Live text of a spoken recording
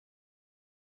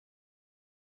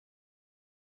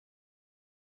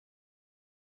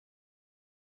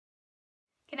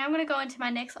Okay, now I'm going to go into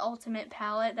my NYX Ultimate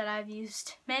palette that I've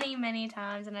used many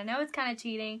times, and I know it's kind of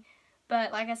cheating,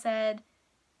 but like I said,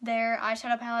 their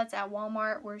eyeshadow palettes at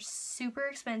Walmart were super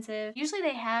expensive. Usually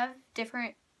they have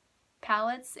different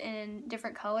palettes in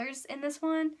different colors in this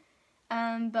one,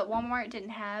 but Walmart didn't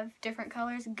have different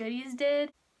colors. Goody's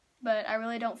did, but I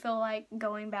really don't feel like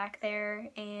going back there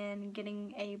and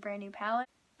getting a brand new palette.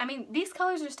 I mean, these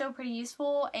colors are still pretty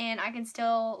useful, and I can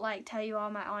still like tell you all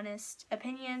my honest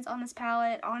opinions on this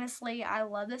palette. Honestly, I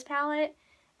love this palette.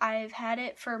 I've had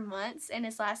it for months and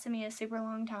it's lasted me a super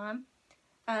long time.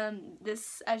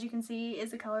 This, as you can see,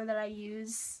 is a color that I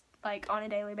use like on a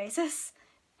daily basis.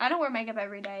 I don't wear makeup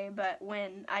every day, but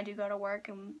when I do go to work,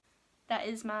 that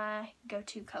is my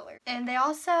go-to color. And they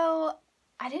also,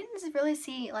 I didn't really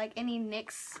see like any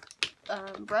NYX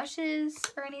brushes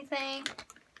or anything.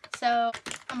 So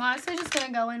I'm honestly just going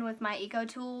to go in with my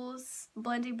EcoTools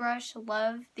blending brush.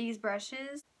 Love these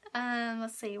brushes.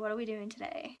 Let's see, what are we doing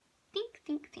today? Think.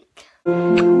 Think.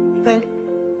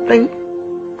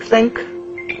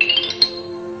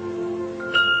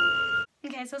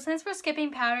 Okay, so since we're skipping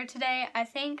powder today, I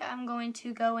think I'm going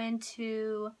to go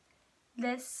into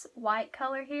this white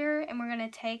color here, and we're going to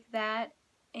take that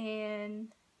and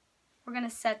we're going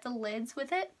to set the lids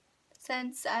with it.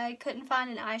 Since I couldn't find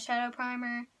an eyeshadow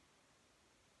primer,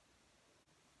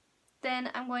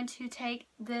 then I'm going to take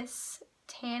this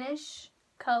tannish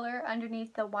color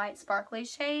underneath the white sparkly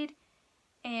shade,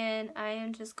 and I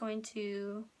am just going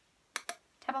to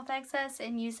tap off the excess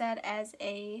and use that as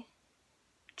a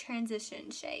transition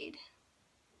shade.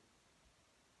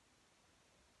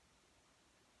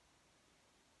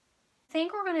 I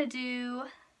think we're going to do,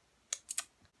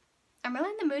 I'm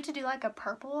really in the mood to do like a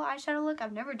purple eyeshadow look.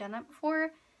 I've never done that before,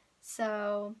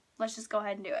 so let's just go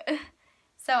ahead and do it.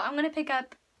 So I'm going to pick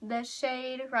up this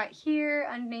shade right here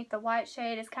underneath the white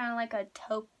shade. It's kind of like a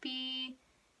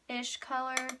taupey-ish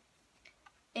color,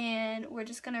 and we're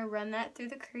just going to run that through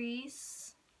the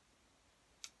crease.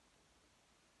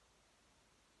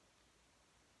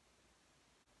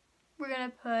 We're going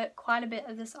to put quite a bit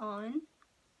of this on.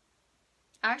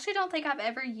 I actually don't think I've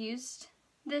ever used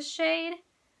this shade,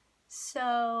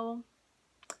 so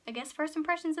I guess first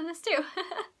impressions of this too.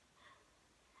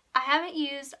 I haven't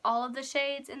used all of the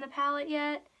shades in the palette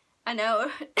yet. I know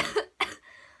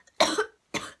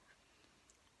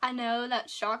I know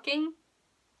that's shocking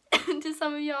to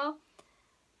some of y'all,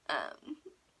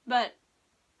 but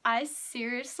I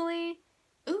seriously,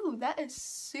 ooh, that is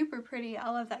super pretty.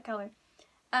 I love that color.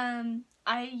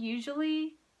 I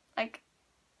usually, like,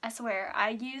 I swear, I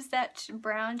use that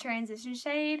brown transition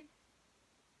shade,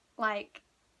 like,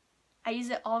 I use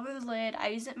it all over the lid, I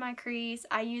use it in my crease,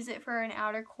 I use it for an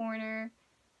outer corner,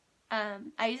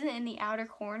 I use it in the outer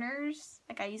corners,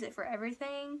 like I use it for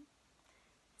everything.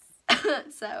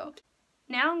 So,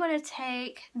 now I'm going to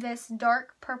take this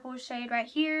dark purple shade right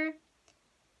here,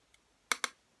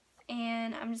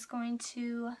 and I'm just going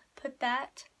to put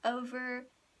that over,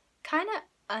 kind of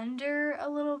under a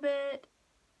little bit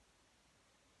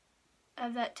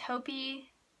of that taupey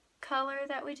color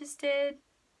that we just did.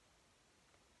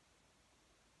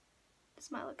 This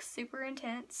might look super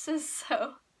intense,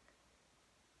 so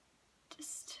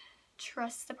just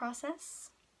trust the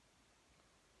process.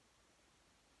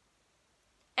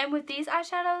 And with these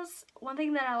eyeshadows, one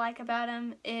thing that I like about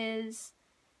them is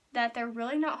that they're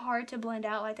really not hard to blend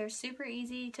out. Like, they're super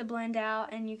easy to blend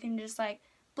out, and you can just like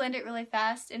blend it really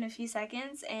fast in a few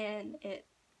seconds and it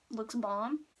looks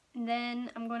bomb. And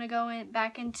then I'm going to go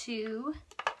back into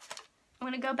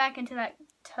that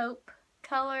taupe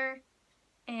color,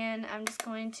 and I'm just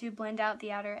going to blend out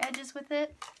the outer edges with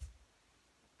it,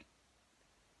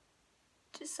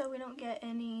 just so we don't get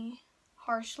any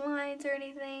harsh lines or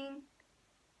anything.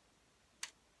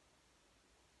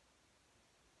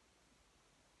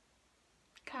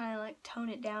 Kind of like tone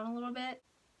it down a little bit.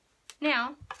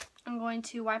 Now I'm going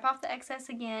to wipe off the excess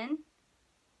again,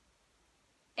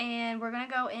 and we're going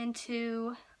to go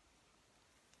into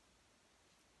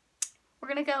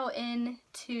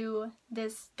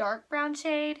this dark brown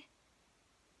shade.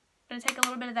 I'm going to take a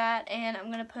little bit of that, and I'm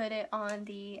going to put it on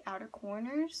the outer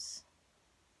corners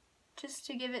just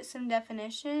to give it some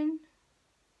definition.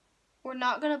 We're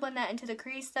not going to blend that into the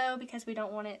crease though, because we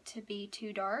don't want it to be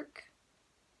too dark.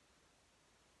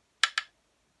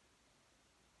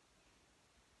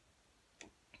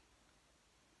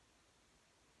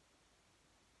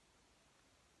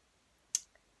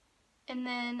 And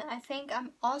then I think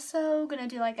I'm also going to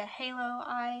do like a halo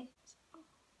eye.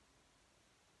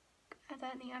 Add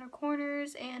that in the outer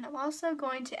corners, and I'm also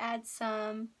going to add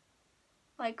some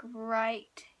like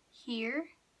right here,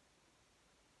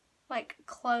 like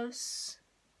close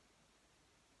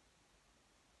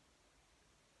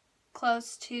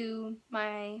close to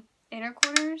my inner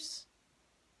corners.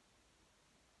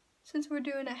 Since we're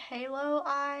doing a halo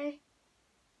eye,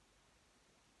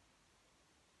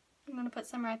 I'm going to put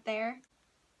some right there.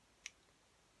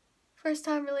 First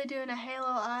time really doing a halo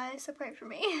eye, so pray for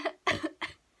me.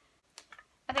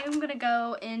 I think I'm going to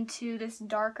go into this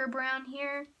darker brown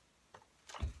here.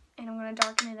 And I'm going to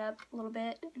darken it up a little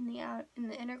bit in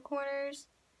the inner corners.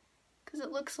 Because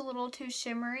it looks a little too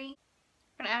shimmery.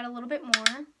 I'm going to add a little bit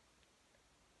more.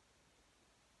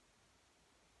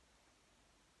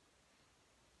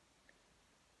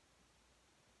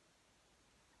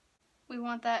 We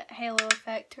want that halo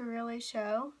effect to really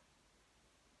show.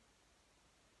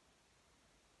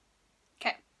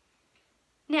 Okay.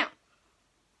 Now,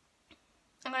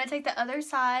 I'm going to take the other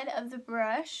side of the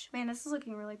brush. Man, this is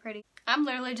looking really pretty. I'm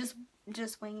literally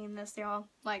just winging this, y'all.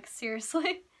 Like,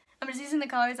 seriously. I'm just using the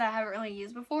colors I haven't really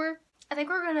used before. I think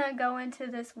we're going to go into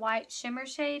this white shimmer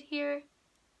shade here.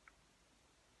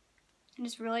 And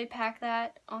just really pack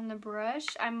that on the brush.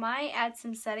 I might add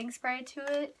some setting spray to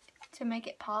it to make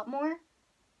it pop more.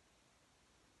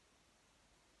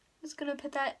 Just gonna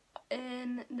put that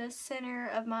in the center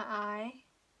of my eye.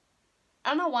 I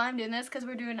don't know why I'm doing this because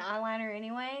we're doing eyeliner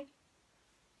anyway.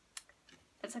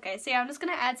 That's okay. So yeah, I'm just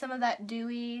gonna add some of that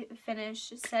dewy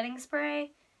finish setting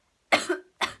spray. I'm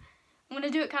gonna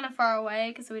do it kind of far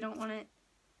away because we don't want it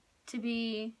to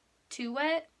be too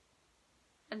wet.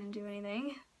 I didn't do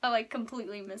anything. I like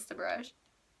completely missed the brush.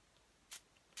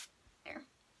 There.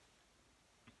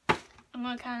 I'm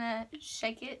gonna kind of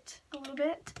shake it a little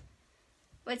bit.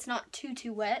 But it's not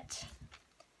too wet.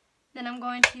 Then I'm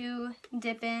going to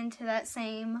dip into that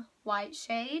same white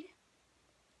shade.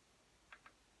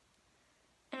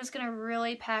 I'm just gonna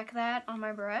really pack that on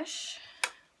my brush.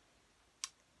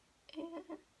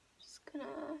 And just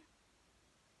gonna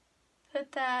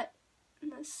put that in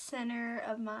the center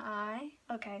of my eye.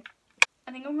 Okay.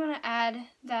 I think I'm gonna add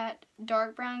that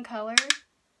dark brown color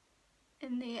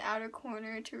in the outer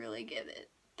corner to really give it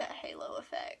that halo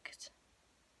effect.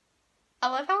 I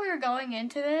love how we were going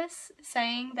into this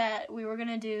saying that we were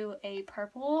gonna do a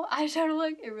purple eyeshadow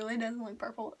look. It really doesn't look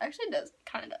purple. Actually it does, it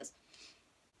kind of does.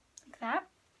 Like that.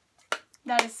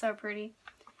 That is so pretty.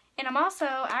 And I'm also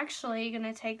actually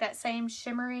gonna take that same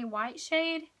shimmery white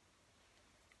shade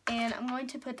and I'm going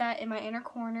to put that in my inner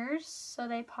corners so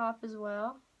they pop as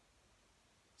well.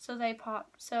 So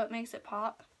it makes it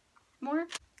pop more.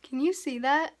 Can you see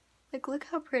that? Like, look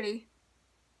how pretty.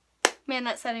 Man,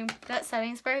 that setting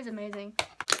spray is amazing.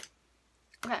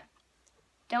 Okay,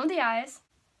 done with the eyes.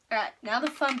 Alright, now the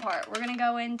fun part. We're going to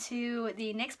go into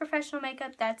the NYX Professional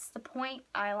Makeup. That's the point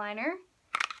eyeliner.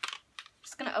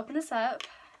 Just going to open this up.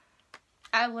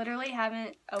 I literally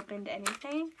haven't opened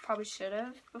anything. Probably should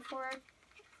have before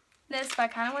this, but I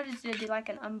kind of wanted to do like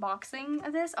an unboxing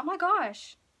of this. Oh my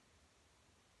gosh.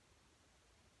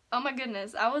 Oh my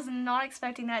goodness. I was not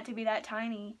expecting that to be that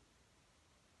tiny.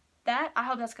 I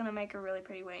hope that's going to make a really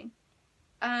pretty wing.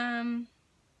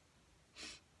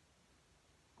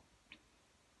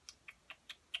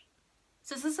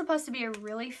 So this is supposed to be a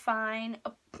really fine,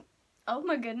 oh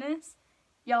my goodness.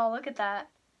 Y'all, look at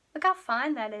that. Look how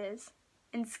fine that is.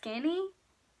 And skinny.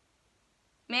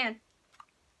 Man.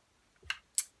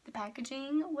 The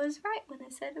packaging was right when I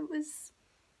said it was,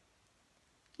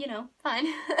 you know, fine.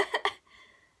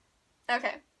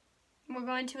 Okay. We're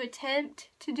going to attempt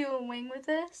to do a wing with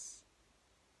this.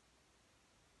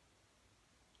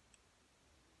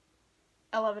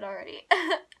 I love it already.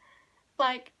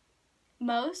 Like,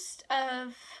 most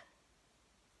of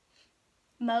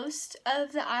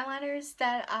the eyeliners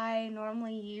that I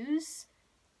normally use,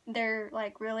 they're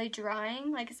like really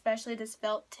drying, like especially this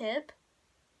felt tip.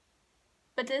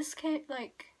 But this can't,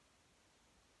 like,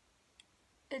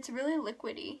 it's really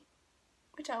liquidy,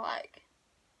 which I like.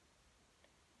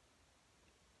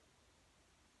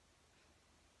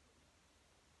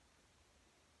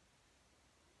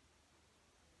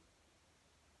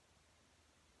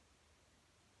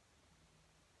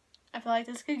 I feel like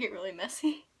this could get really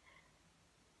messy.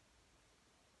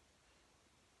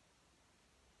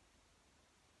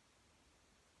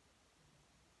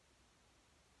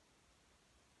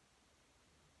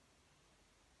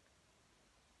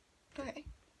 Okay.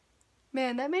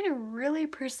 Man, that made a really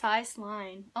precise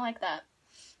line. I like that.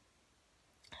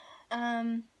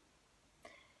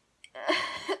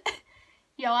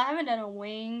 Y'all, I haven't done a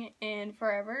wing in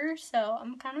forever, so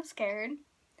I'm kind of scared.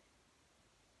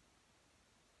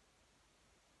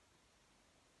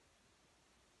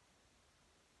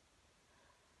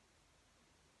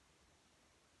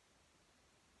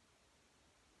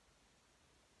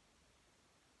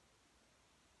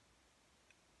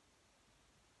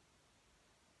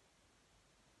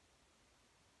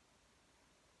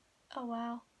 Oh,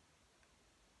 wow.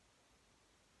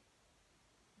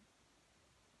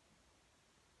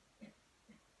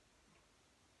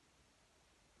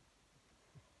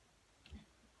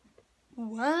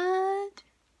 What?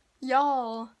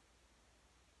 Y'all.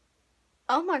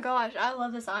 Oh my gosh, I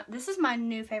love this. This is my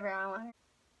new favorite eyeliner.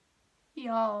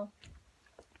 Y'all.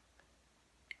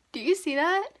 Do you see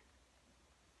that?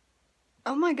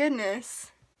 Oh my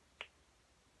goodness.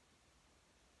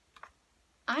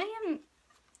 I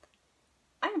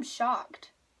am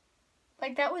shocked.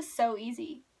 Like, that was so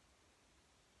easy.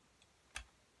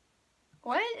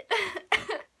 What?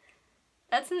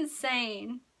 That's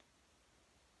insane.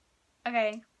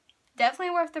 Okay,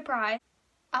 definitely worth the price.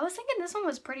 I was thinking this one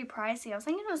was pretty pricey. I was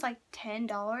thinking it was like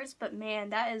 $10, but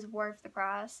man, that is worth the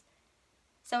price.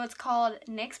 So it's called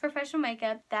NYX Professional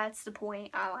Makeup That's the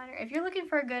Point eyeliner. If you're looking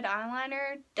for a good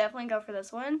eyeliner, definitely go for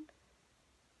this one.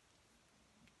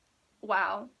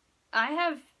 Wow.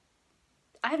 I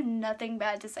have nothing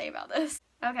bad to say about this.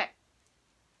 Okay.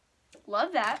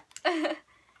 Love that.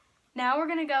 Now we're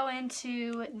going to go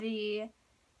into the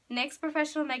NYX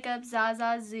Professional Makeup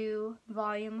Zazazoo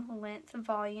Volume Length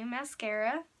Volume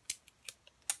Mascara.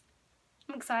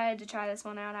 I'm excited to try this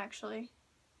one out, actually.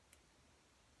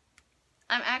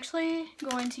 I'm actually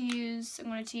going to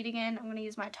cheat again. I'm going to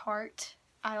use my Tarte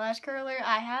eyelash curler.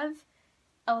 I have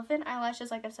elephant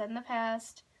eyelashes, like I've said in the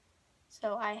past,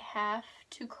 so I have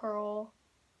to curl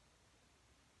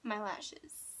my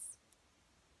lashes,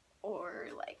 or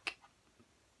like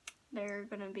they're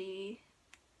going to be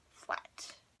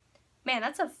flat. Man,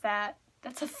 that's a fat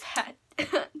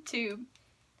tube.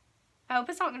 I hope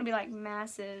it's not going to be like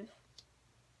massive.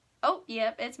 Oh,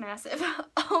 yep, it's massive.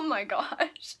 Oh my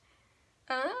gosh.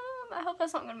 I hope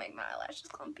that's not going to make my eyelashes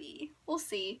clumpy. We'll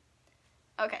see.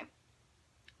 Okay.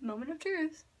 Moment of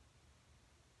truth.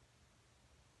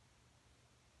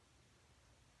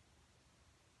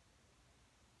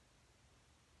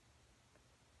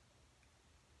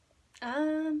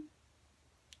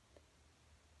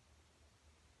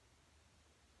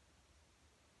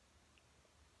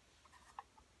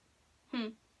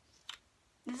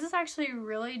 This is actually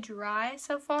really dry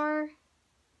so far.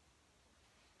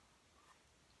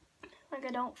 Like,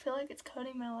 I don't feel like it's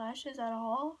coating my lashes at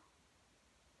all.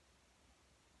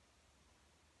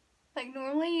 Like,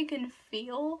 normally you can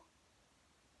feel,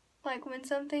 like, when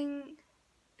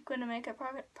a makeup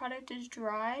product is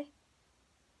dry.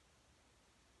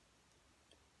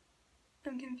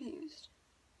 I'm confused.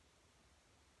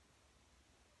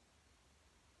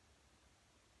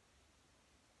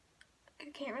 I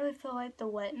can't really feel, like, the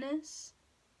wetness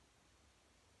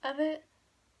of it.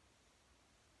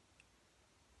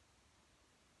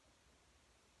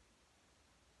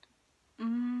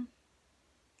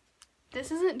 This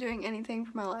isn't doing anything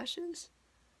for my lashes.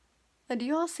 Do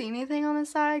you all see anything on this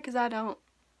side? Because I don't.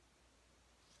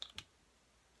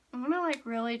 I'm gonna like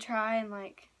really try and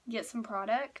like get some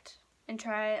product and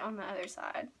try it on the other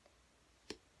side.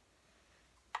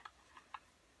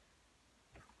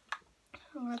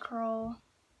 I'm gonna curl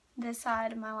this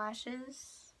side of my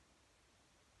lashes.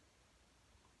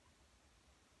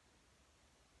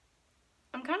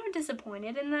 I'm kind of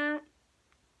disappointed in that.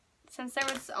 Since there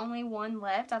was only one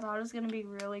left, I thought it was going to be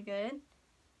really good.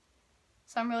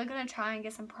 So I'm really going to try and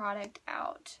get some product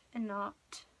out and not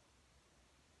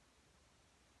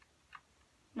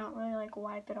really like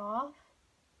wipe it off.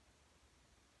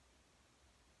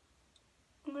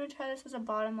 I'm going to try this as a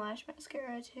bottom lash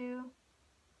mascara too.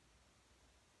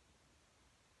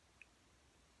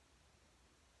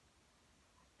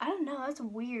 I don't know, that's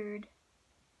weird.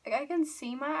 Like, I can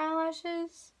see my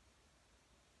eyelashes,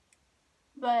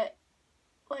 but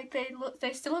like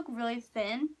they still look really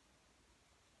thin.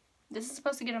 This is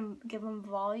supposed to give them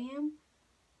volume,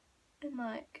 and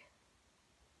like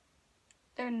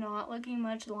they're not looking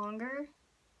much longer.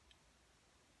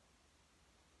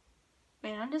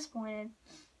 Man, I'm disappointed.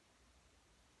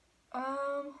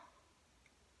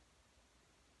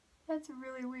 That's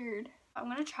really weird. I'm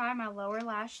gonna try my lower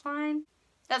lash line.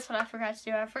 That's what I forgot to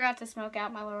do. I forgot to smoke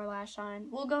out my lower lash line.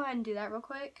 We'll go ahead and do that real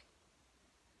quick.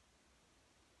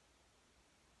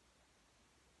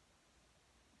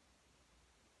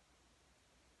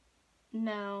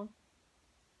 No.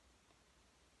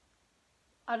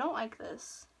 I don't like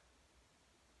this.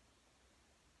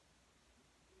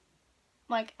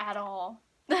 Like, at all.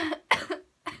 Like,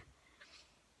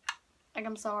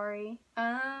 I'm sorry.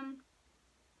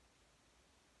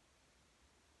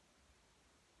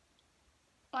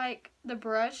 Like, the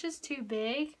brush is too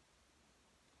big.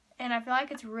 And I feel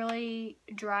like it's really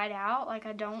dried out. Like,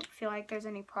 I don't feel like there's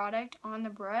any product on the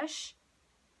brush.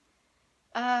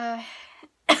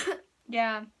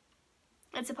 Yeah.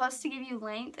 It's supposed to give you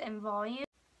length and volume.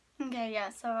 Okay, yeah,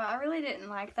 so I really didn't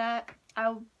like that.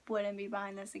 I wouldn't be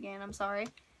buying this again, I'm sorry.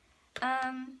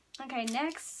 Okay,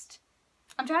 next,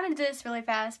 I'm trying to do this really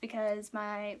fast because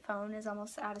my phone is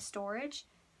almost out of storage.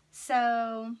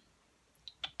 So,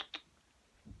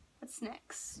 what's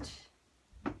next?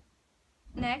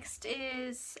 Next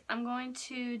is, I'm going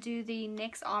to do the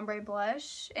NYX Ombre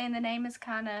Blush, and the name is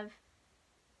kind of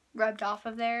rubbed off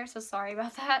of there, so sorry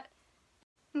about that.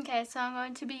 Okay, so I'm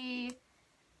going to be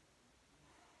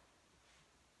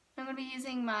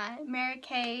using my Mary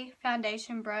Kay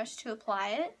foundation brush to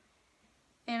apply it.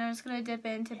 And I'm just going to dip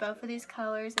into both of these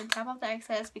colors and tap off the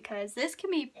excess because this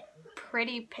can be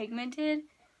pretty pigmented.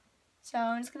 So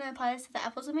I'm just going to apply this to the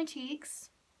apples of my cheeks.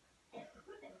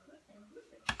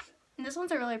 And this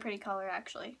one's a really pretty color,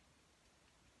 actually.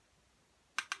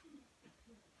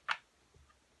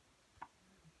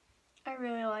 I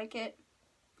really like it.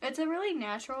 It's a really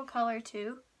natural color,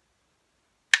 too.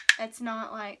 It's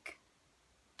not, like,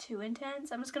 too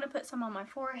intense. I'm just going to put some on my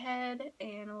forehead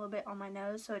and a little bit on my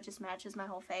nose so it just matches my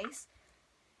whole face.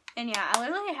 And yeah, I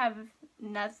literally have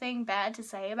nothing bad to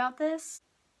say about this.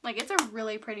 Like, it's a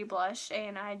really pretty blush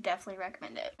and I definitely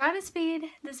recommend it. I'm trying to speed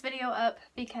this video up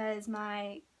because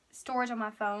my storage on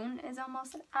my phone is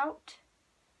almost out.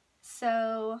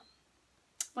 So,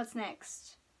 what's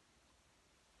next?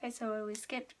 Okay, so we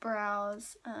skipped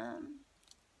brows.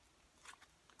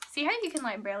 See how you can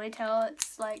like barely tell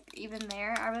it's like even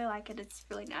there? I really like it. It's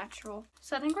really natural.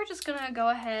 So I think we're just gonna go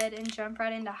ahead and jump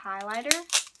right into highlighter.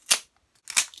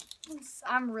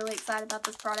 I'm really excited about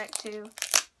this product too.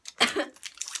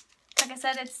 Like I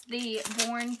said, it's the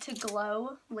Born to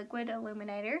Glow Liquid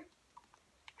Illuminator.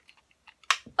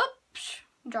 Oops,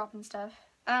 I'm dropping stuff.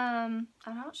 I'm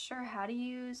not sure how to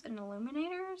use an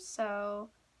illuminator,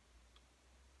 so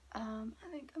I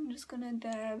think I'm just gonna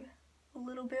dab a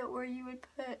little bit where you would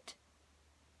put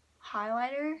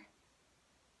highlighter.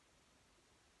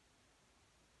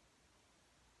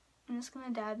 I'm just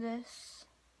gonna dab this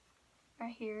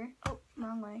right here. Oh,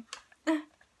 wrong way.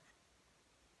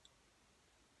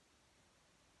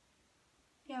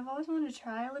 Yeah, I've always wanted to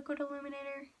try a liquid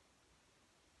illuminator.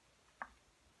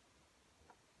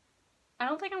 I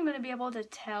don't think I'm gonna be able to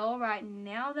tell right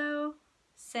now though,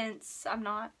 since I'm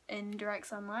not in direct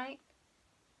sunlight.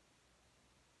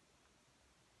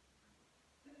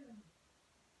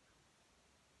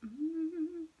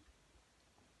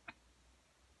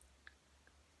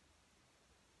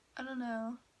 I don't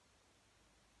know.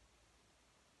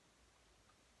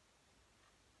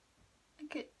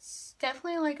 Like it's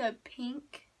definitely like a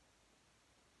pink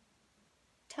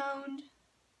toned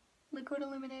liquid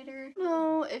illuminator. I don't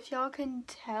know if y'all can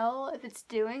tell if it's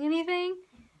doing anything.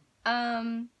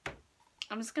 I'm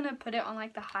just gonna put it on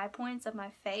like the high points of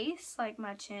my face, like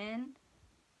my chin.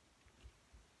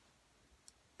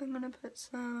 I'm gonna put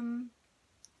some.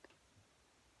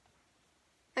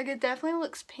 Like it definitely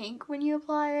looks pink when you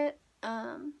apply it.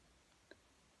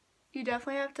 You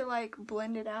definitely have to like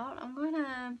blend it out. I'm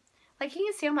gonna, like you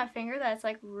can see on my finger that it's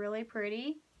like really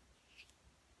pretty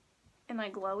and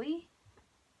like glowy.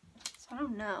 So I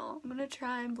don't know. I'm gonna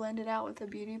try and blend it out with a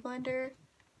beauty blender.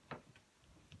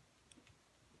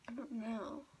 I don't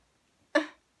know.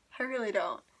 I really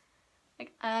don't.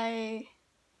 Like I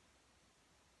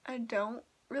don't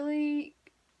really,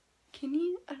 can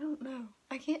you? I don't know.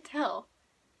 I can't tell.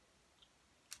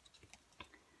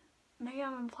 Maybe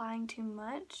I'm applying too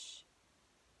much.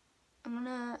 I'm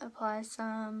gonna apply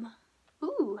some.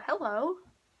 Ooh, hello.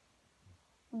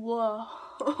 Whoa.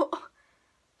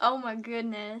 Oh my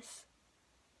goodness.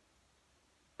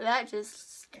 That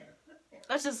just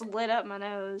lit up my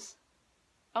nose.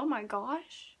 Oh my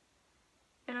gosh.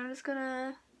 And I'm just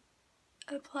gonna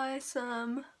apply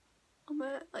some on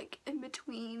my, like in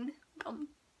between,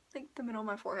 like the middle of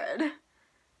my forehead.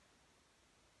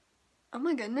 Oh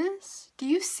my goodness. Do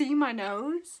you see my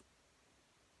nose?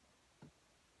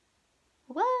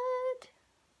 What?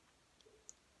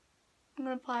 I'm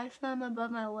gonna apply some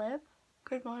above my lip.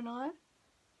 Cause why not?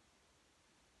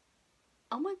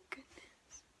 Oh my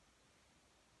goodness.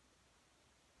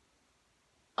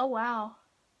 Oh wow.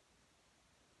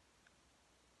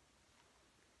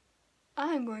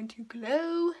 I am going to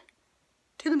glow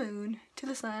to the moon, to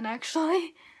the sun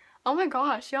actually. Oh my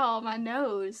gosh, y'all, my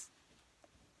nose.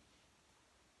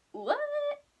 What?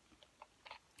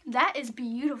 That is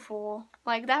beautiful.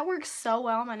 Like, that works so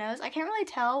well on my nose. I can't really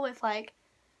tell with, like,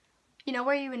 you know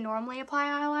where you would normally apply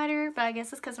highlighter, but I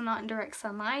guess it's because I'm not in direct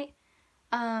sunlight.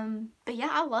 But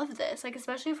yeah, I love this. Like,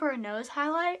 especially for a nose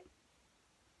highlight.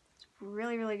 It's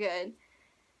really, really good.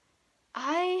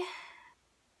 I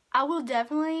will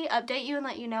definitely update you and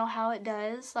let you know how it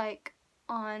does, like,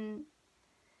 on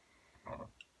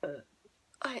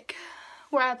like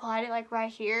where I applied it, like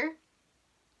right here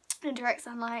in direct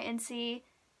sunlight, and see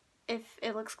if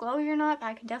it looks glowy or not. But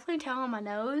I can definitely tell on my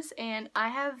nose, and I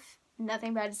have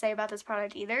nothing bad to say about this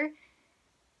product either.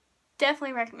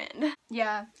 Definitely recommend.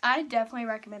 Yeah, I definitely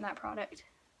recommend that product.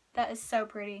 That is so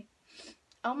pretty.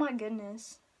 Oh my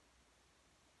goodness.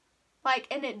 Like,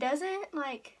 and it doesn't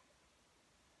like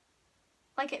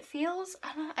it feels,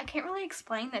 I don't know, I can't really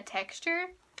explain the texture,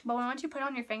 but once you put it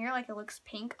on your finger, like, it looks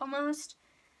pink almost.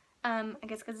 I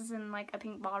guess because it's in like a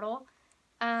pink bottle.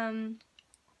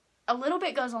 A little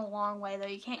bit goes a long way though.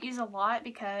 You can't use a lot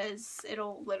because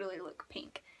it'll literally look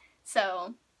pink.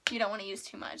 So you don't want to use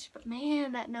too much. But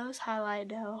man, that nose highlight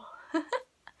though.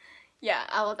 Yeah,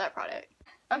 I love that product.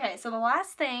 Okay, so the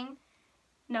last thing,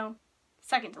 no,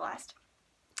 second to last.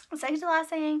 The second to last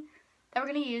thing that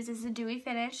we're going to use is the Dewy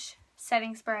Finish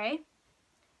setting spray.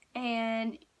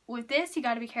 And with this, you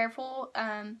got to be careful.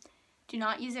 Do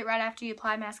not use it right after you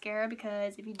apply mascara,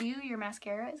 because if you do, your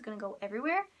mascara is going to go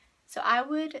everywhere. So I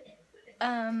would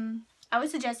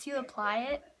suggest you apply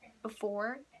it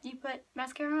before you put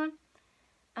mascara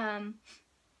on,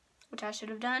 which I should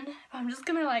have done. I'm just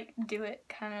going to like do it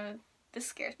kind of, this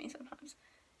scares me sometimes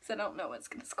because I don't know what's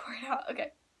going to squirt out.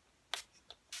 Okay.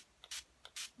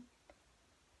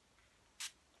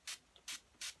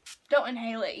 Don't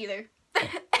inhale it either.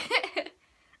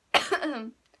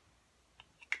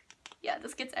 Yeah,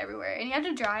 this gets everywhere, and you have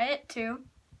to dry it too.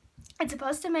 It's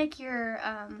supposed to make your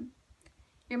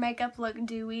makeup look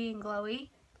dewy and glowy.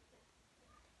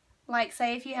 Like,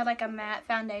 say if you had like a matte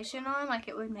foundation on, like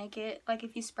it would make it, like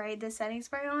if you sprayed the setting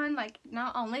spray on, like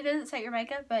not only does it set your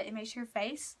makeup, but it makes your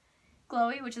face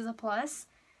glowy, which is a plus.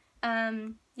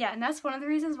 Yeah, and that's one of the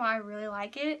reasons why I really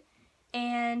like it.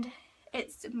 And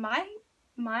it's I'm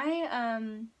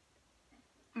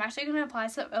actually going to apply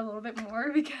some a little bit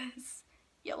more because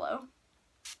yellow.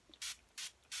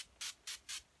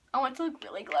 I want to look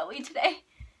really glowy today.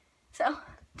 So,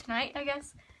 tonight, I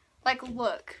guess. Like,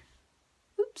 look.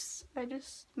 Oops, I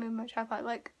just moved my tripod.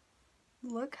 Like,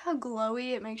 look how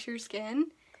glowy it makes your skin.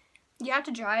 You have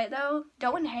to dry it, though.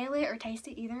 Don't inhale it or taste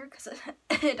it either, because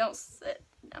it don't sit.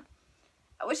 No.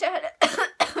 I wish I had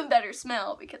a better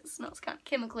smell, because it smells kind of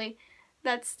chemically.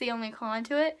 That's the only con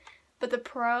to it. But the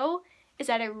pro is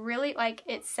that it really, like,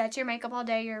 it sets your makeup all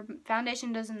day. Your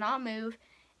foundation does not move.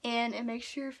 And it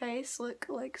makes your face look,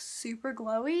 like, super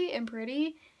glowy and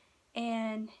pretty.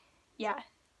 And, yeah,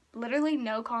 literally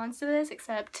no cons to this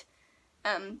except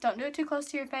don't do it too close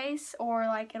to your face, or,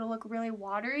 like, it'll look really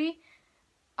watery,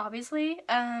 obviously.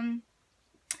 And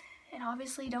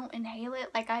obviously don't inhale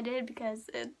it like I did, because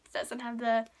it doesn't have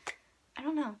the, I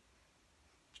don't know.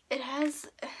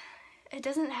 It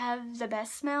doesn't have the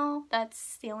best smell.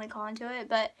 That's the only con to it,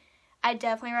 but I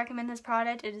definitely recommend this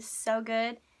product. It is so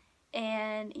good,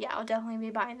 and yeah, I'll definitely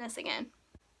be buying this again.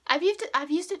 I've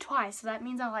used it twice, so that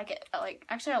means I like it.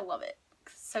 Actually, I love it.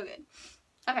 It's so good.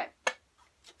 Okay,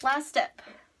 last step.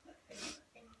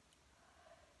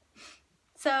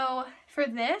 So for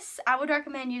this, I would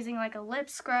recommend using like a lip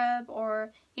scrub,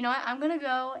 or you know what? I'm gonna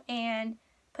go and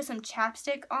put some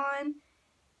chapstick on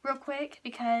real quick,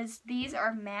 because these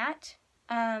are matte,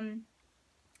 and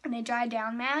they dry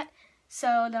down matte,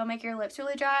 so they'll make your lips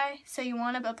really dry. So you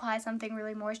want to apply something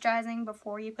really moisturizing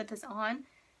before you put this on.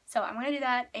 So I'm going to do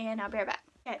that, and I'll be right back.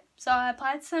 Okay, so I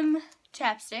applied some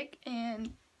chapstick,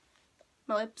 and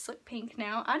my lips look pink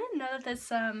now. I didn't know that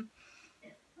this,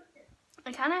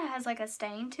 it kind of has like a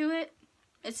stain to it.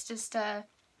 It's just a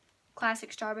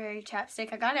classic strawberry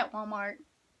chapstick. I got it at Walmart.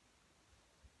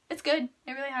 It's good.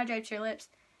 It really hydrates your lips.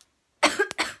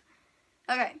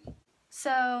 Okay,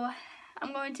 so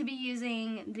I'm going to be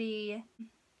using the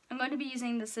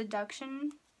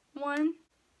Seduction one,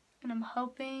 and I'm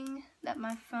hoping that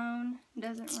my phone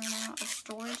doesn't run out of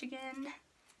storage again.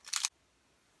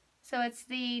 So it's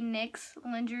the NYX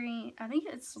Lingerine, I think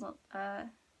it's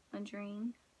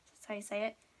Lingerine, that's how you say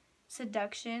it,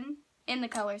 Seduction, in the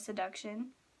color Seduction.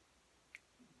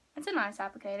 It's a nice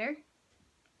applicator.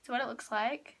 That's what it looks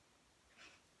like.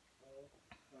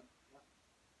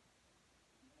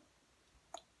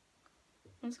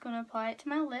 I'm just going to apply it to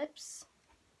my lips.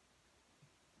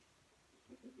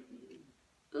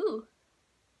 Ooh.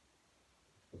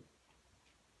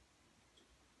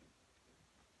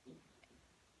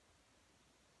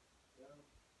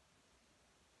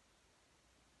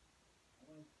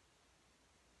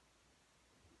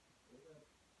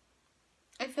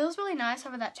 It feels really nice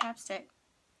over that chapstick.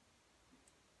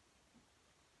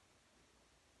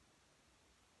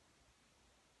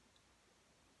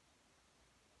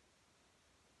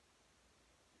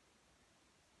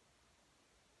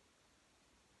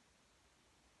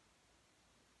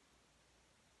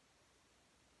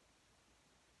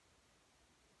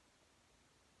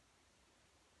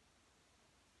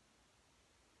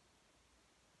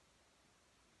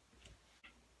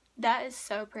 That is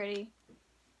so pretty.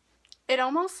 It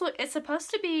almost it's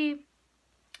supposed to be,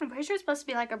 I'm pretty sure it's supposed to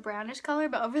be like a brownish color,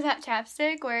 but over that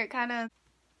chapstick where it kind of,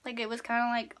 like it was kind of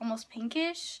like almost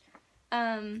pinkish,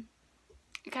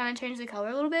 it kind of changed the color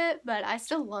a little bit, but I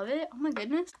still love it. Oh my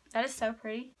goodness, that is so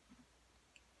pretty.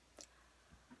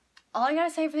 All I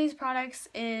gotta say for these products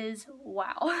is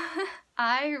wow.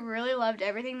 I really loved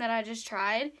everything that I just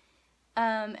tried.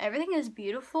 Everything is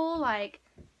beautiful. Like,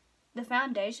 the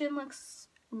foundation looks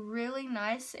really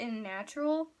nice and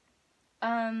natural.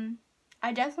 I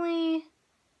definitely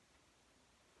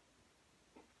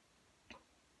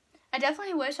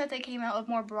wish that they came out with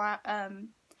more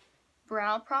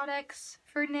brow products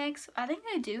for NYX. I think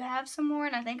they do have some more,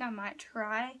 and I think I might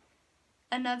try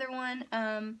another one.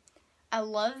 I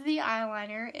love the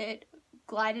eyeliner. It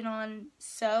glided on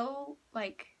so,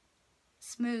 like,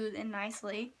 smooth and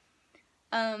nicely.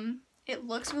 It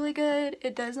looks really good.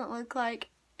 It doesn't look like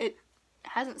it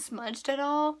hasn't smudged at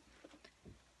all.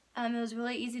 It was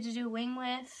really easy to do wing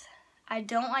with. I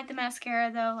don't like the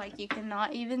mascara though. Like, you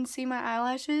cannot even see my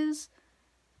eyelashes.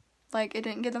 Like, it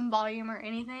didn't give them volume or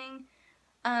anything.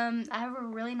 I have a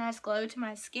really nice glow to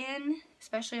my skin,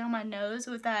 especially on my nose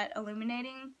with that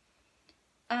illuminating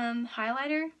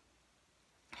highlighter.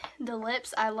 The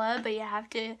lips I love, but you have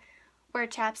to wear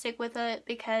chapstick with it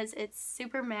because it's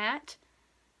super matte.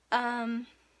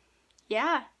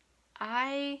 Yeah,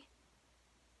 I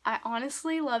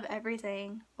honestly love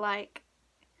everything. Like,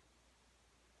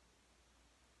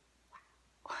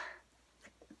 wow.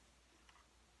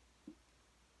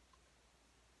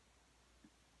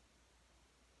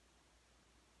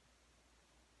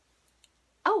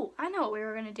 Oh, I know what we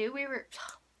were gonna do.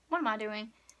 What am I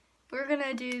doing? We were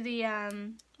gonna do the,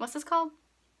 what's this called?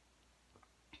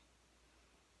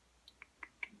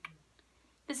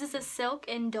 This is a Silk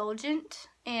Indulgent,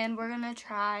 and we're gonna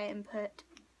try and put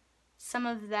some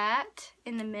of that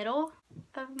in the middle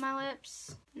of my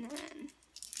lips. And then,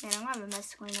 man, I'm gonna have a mess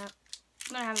to clean up.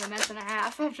 I'm gonna have a mess and a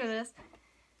half after this.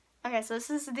 Okay, so this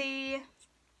is I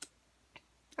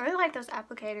really like those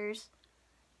applicators.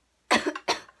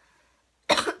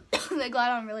 They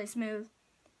glide on really smooth.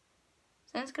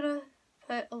 So I'm just gonna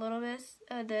put a little bit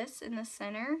of this in the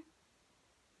center.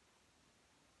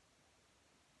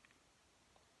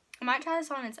 I might try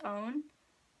this on its own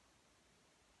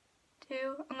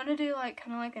too. I'm gonna do like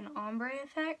kind of like an ombre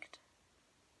effect.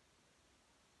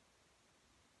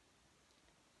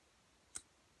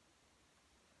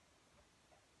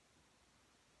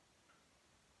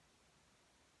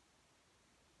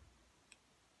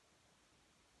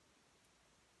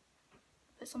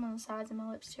 Put some on the sides of my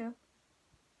lips too.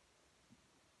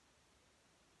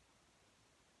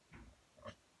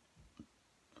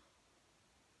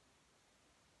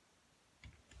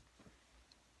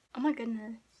 Oh my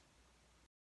goodness.